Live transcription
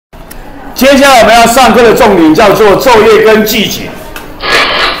接下来我们要上课的重点叫做昼夜跟季节。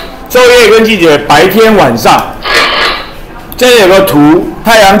昼夜跟季节，白天晚上。这里有个图，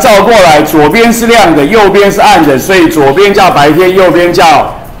太阳照过来，左边是亮的，右边是暗的，所以左边叫白天，右边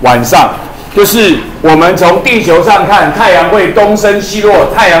叫晚上。就是我们从地球上看，太阳会东升西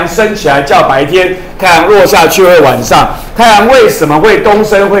落，太阳升起来叫白天，太阳落下去会晚上。太阳为什么会东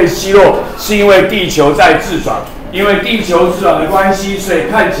升会西落？是因为地球在自转。因为地球自转的关系，所以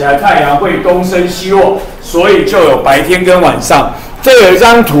看起来太阳会东升西落，所以就有白天跟晚上。这有一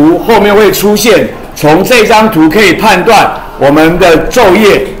张图，后面会出现，从这张图可以判断我们的昼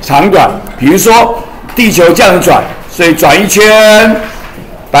夜长短。比如说，地球这样转，所以转一圈，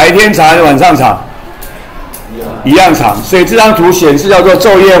白天长还是晚上长？一样长。所以这张图显示叫做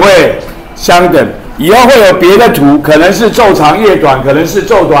昼夜会相等。以后会有别的图，可能是昼长夜短，可能是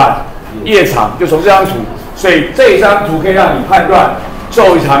昼短夜长，就从这张图。所以这张图可以让你判断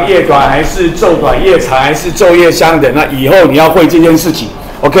昼长夜短，还是昼短夜长，还是昼夜相等。那以后你要会这件事情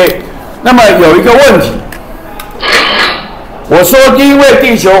 ，OK？ 那么有一个问题，我说因为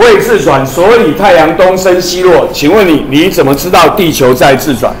地球会自转，所以太阳东升西落。请问你怎么知道地球在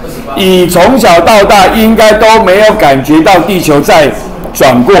自转？你从小到大应该都没有感觉到地球在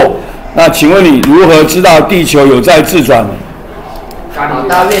转过。那请问你如何知道地球有在自转呢？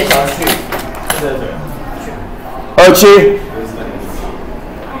到月球去。27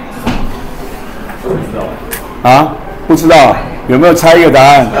啊，不知道，有没有猜一个答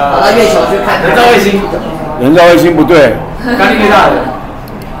案？跑到月球去看人造卫星。人造卫星不对。伽利略大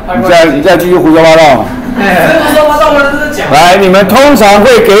人。你再继续胡说八道。胡说八道，我这是讲。来，你们通常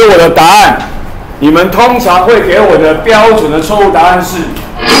会给我的答案，你们通常会给我的标准的错误答案是：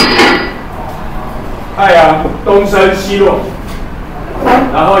太阳东升西落，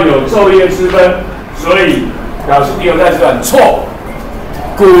然后有昼夜之分，所以表示地球在自转。错，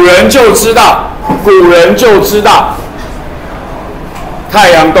古人就知道，太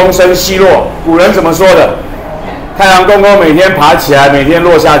阳东升西落。古人怎么说的？太阳公公每天爬起来，每天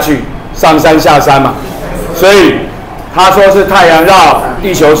落下去，上山下山嘛。所以他说是太阳绕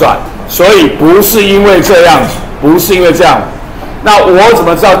地球转，所以不是因为这样，不是因为这样。那我怎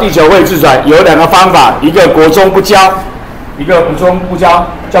么知道地球会自转？有两个方法，一个国中不教，一个国中不教，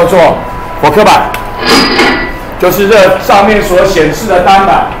叫做火刻板，就是这上面所显示的单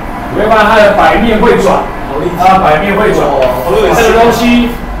板，你会发现它的摆面会转，它的摆面会转。这个东西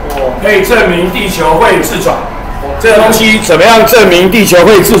可以证明地球会自转。这个东西怎么样证明地球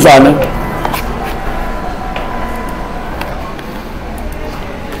会自转呢？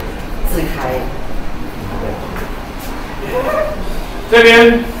自开。这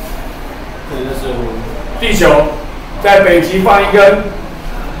边地球在北极放一根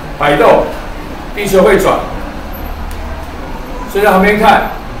摆动，地球会转。所以在旁边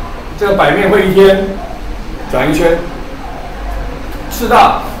看，这个摆面会一天转一圈。赤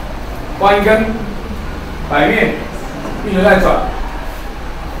道放一根摆面，地球在转，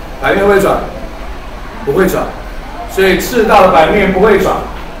摆面会不会转？不会转。所以赤道的摆面不会转，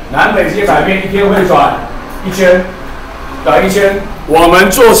南北极摆面一天会转一圈。转一圈，我们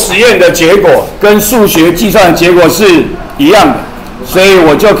做实验的结果跟数学计算的结果是一样的，所以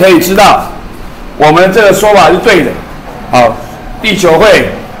我就可以知道我们这个说法是对的。好，地球会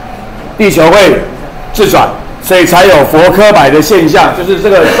自转，所以才有佛刻板的现象，就是这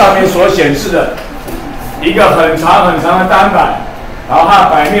个上面所显示的一个很长很长的单板，然后它的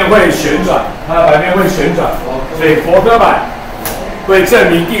摆面会旋转，所以佛刻板会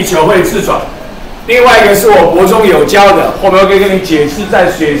证明地球会自转。另外一个是我国中有教的，后面我可以跟你解释、再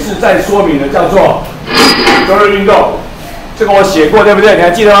说明的，叫做周日运动。这个我写过，对不对？你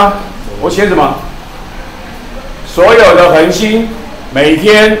还记得吗？我写什么？所有的恒星每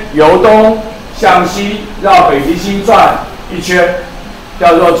天由东向西绕北极星转一圈，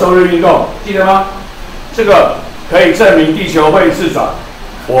叫做周日运动，记得吗？这个可以证明地球会自转。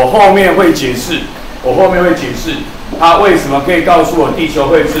我后面会解释它为什么可以告诉我地球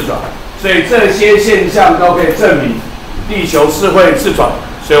会自转。所以这些现象都可以证明地球是会自转，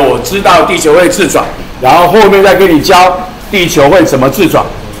所以我知道地球会自转，然后后面再跟你教地球会怎么自转。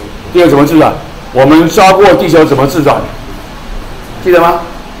地球怎么自转？我们教过地球怎么自转，记得吗？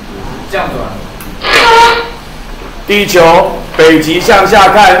这样转。地球北极向下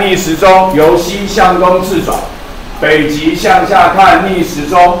看逆时钟，由西向东自转；北极向下看逆时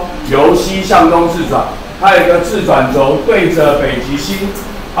钟，由西向东自转。它有一个自转轴对着北极星。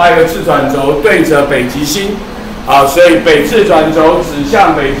还有一个自转轴对着北极星，好，所以北自转轴指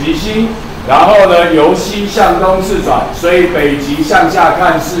向北极星，然后呢由西向东自转，所以北极向下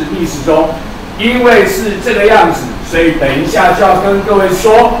看是逆时钟。因为是这个样子，所以等一下就要跟各位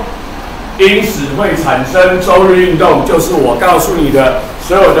说，因此会产生周日运动，就是我告诉你的，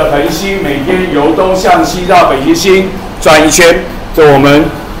所有的恒星每天由东向西绕北极星转一圈。这我们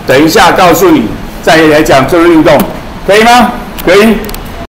等一下告诉你，再来讲周日运动，可以吗？可以。